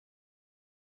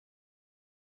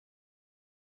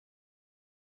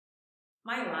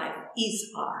My life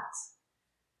is art.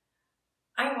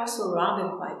 I was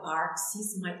surrounded by art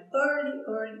since my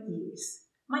early years.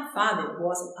 My father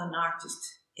was an artist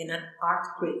and an art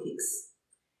critic,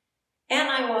 and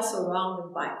I was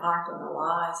surrounded by art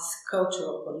analysis,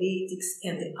 cultural politics,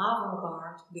 and the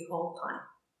avant-garde the whole time.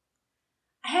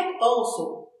 I had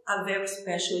also a very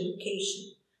special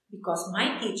education because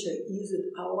my teacher used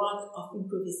a lot of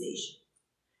improvisation.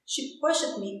 She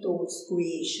pushed me towards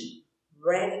creation,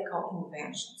 radical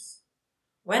inventions.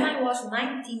 When I was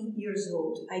 19 years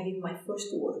old, I did my first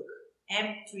work,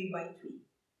 M3x3,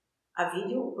 a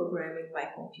video programmed by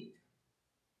computer.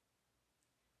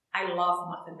 I love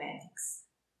mathematics,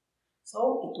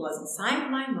 so it was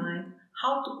inside my mind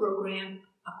how to program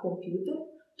a computer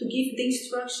to give the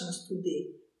instructions to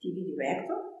the TV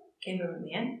director,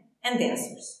 cameraman, and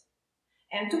dancers.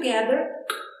 And together,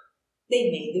 they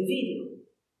made the video.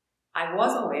 I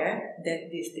was aware that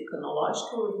this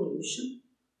technological revolution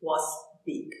was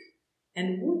big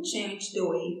and would change the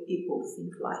way people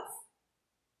think life.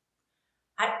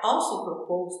 I also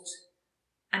proposed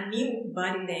a new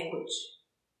body language.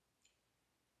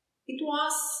 It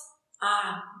was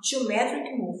a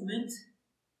geometric movement,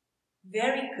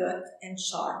 very cut and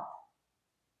sharp.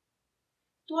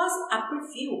 It was a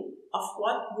preview of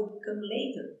what would come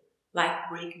later, like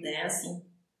break dancing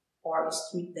or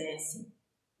street dancing.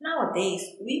 Nowadays,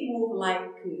 we move like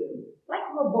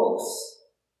robots.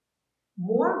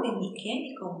 More than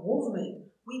mechanical movement,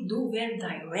 we do very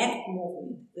direct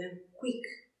movement, very quick,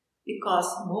 because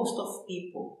most of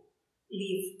people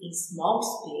live in small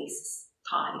spaces,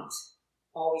 tight,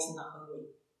 always in a hurry,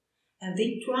 and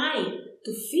they try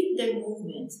to fit their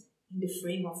movement in the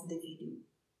frame of the video.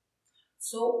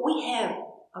 So we have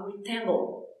a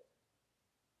rectangle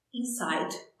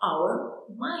inside our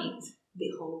mind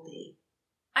the whole day.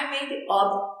 I made the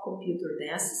odd computer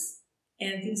dances,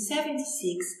 and in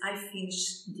 '76 I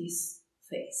finished this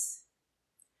phase.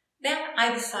 Then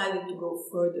I decided to go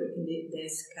further in the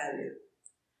dance career.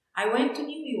 I went to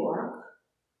New York,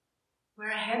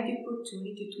 where I had the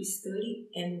opportunity to study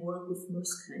and work with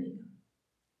Merce Cunningham.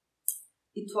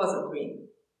 It was a dream.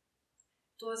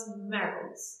 It was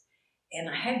marvelous, and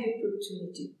I had the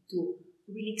opportunity to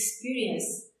really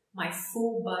experience my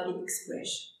full body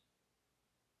expression.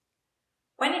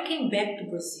 When I came back to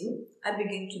Brazil, I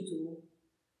began to do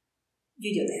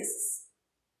video dances.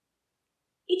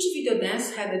 Each video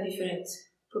dance had a different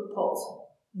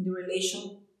proposal in the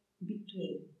relation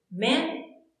between man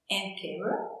and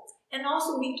camera, and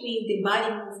also between the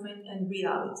body movement and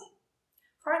reality.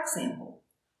 For example,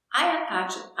 I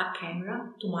attached a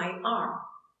camera to my arm,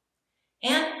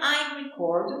 and I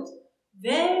recorded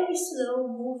very slow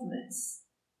movements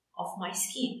of my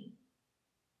skin.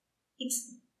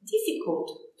 It's difficult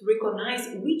to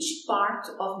recognize which part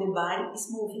of the body is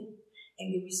moving,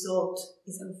 and the result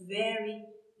is a very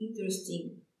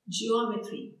interesting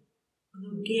geometry, an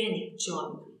organic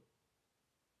geometry.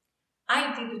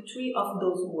 I did 3 of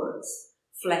those works,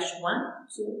 Flash 1,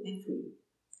 2, and 3.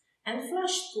 And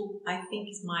Flash 2, I think,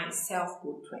 is my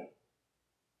self-portrait.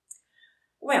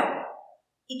 Well,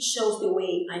 it shows the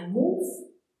way I move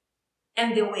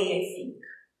and the way I think.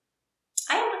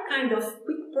 I am a kind of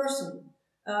quick person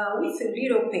with a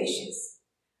little patience.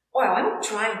 Well, I'm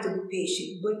trying to be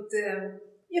patient, but,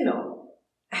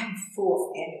 I'm full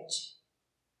of energy.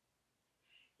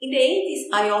 In the 80s,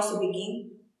 I also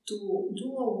began to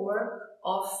do a work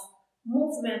of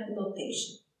movement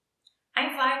notation.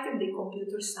 I invited the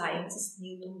computer scientist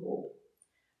Newton Loeb,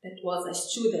 that was a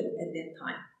student at that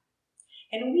time,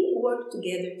 and we worked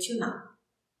together till now.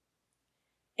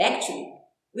 Actually,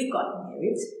 we got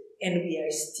married and we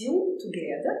are still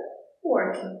together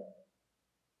working.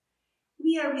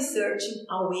 We are researching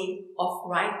a way of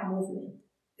right movement,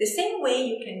 the same way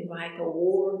you can write a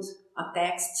word, a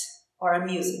text, or a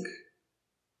music.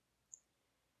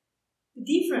 The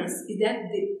difference is that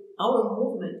our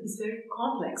movement is very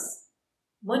complex,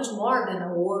 much more than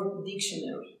a word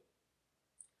dictionary.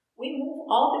 We move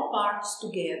all the parts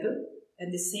together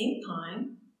at the same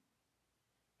time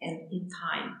and in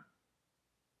time.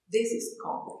 This is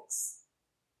complex.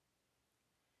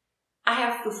 I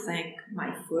have to thank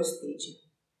my first teacher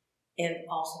and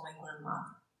also my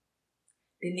grandmother.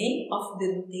 The name of the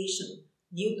notation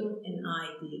Newton and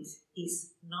I did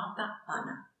is Nota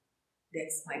Ana.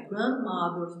 That's my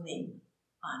grandmother's name,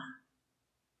 Ana.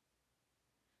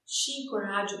 She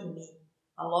encouraged me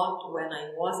a lot when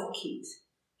I was a kid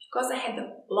because I had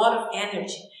a lot of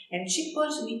energy, and she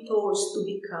pushed me towards to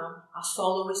become a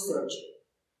solo researcher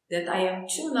that I am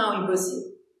till now in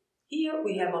Brazil. Here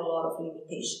we have a lot of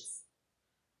limitations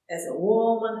as a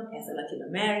woman, as a Latin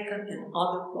American, and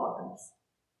other problems.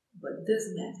 but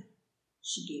doesn't matter.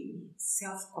 She gave me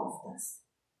self-confidence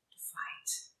to fight.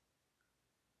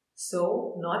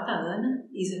 So, Nota Ana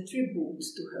is a tribute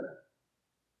to her.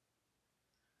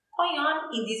 Going on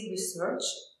in this research,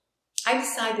 I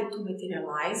decided to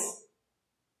materialize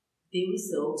the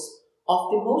results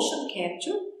of the motion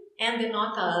capture and the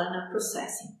Nota Ana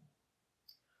processing.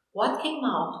 What came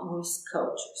out were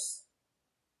sculptures.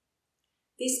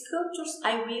 The sculptures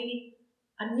are really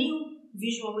a new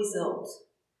visual result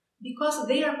because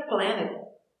they are planned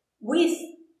with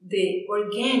the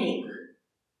organic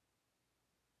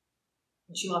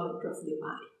geometry of the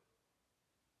body.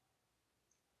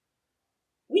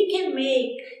 We can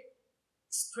make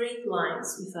straight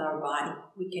lines with our body,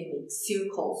 we can make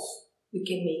circles, we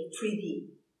can make 3D,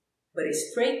 but a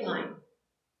straight line,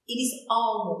 it is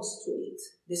almost straight.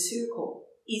 The circle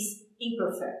is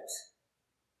imperfect.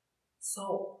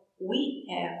 So we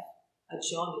have a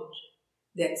geometry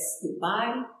that's the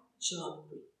body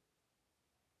geometry.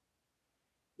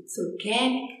 It's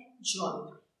organic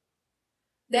geometry.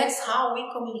 That's how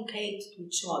we communicate to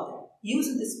each other,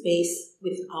 using the space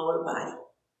with our body.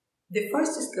 The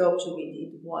first sculpture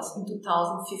we did was in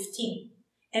 2015,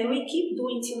 and we keep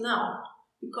doing till now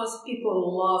because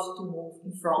people love to move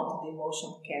in front of the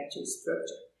motion capture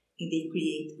structure, and they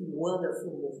create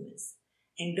wonderful movements.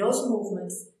 And those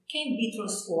movements can be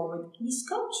transformed in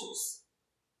sculptures.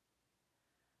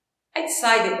 I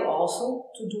decided also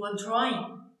to do a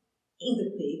drawing in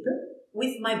the paper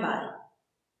with my body.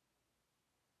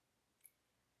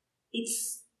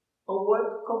 It's a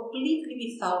work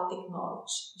completely without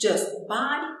technology, just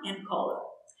body and color.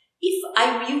 If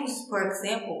I use, for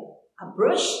example, a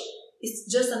brush, it's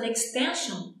just an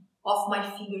extension of my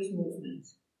fingers movement.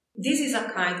 This is a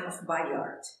kind of body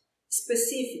art,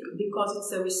 specific because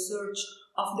it's a research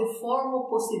of the formal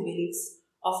possibilities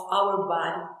of our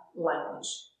body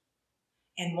language.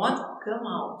 And what come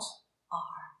out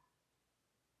are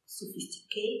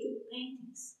sophisticated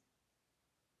paintings.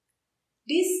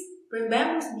 This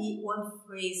remembers me one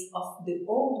phrase of the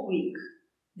old Greek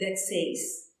that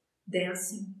says,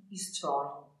 dancing is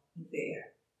drawing in the air.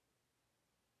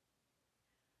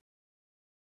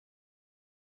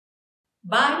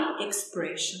 Body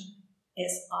expression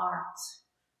as art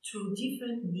through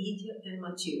different media and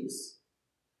materials.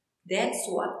 That's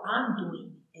what I'm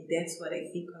doing, and that's what I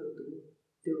think I'll do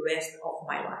the rest of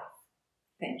my life.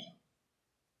 Thank you.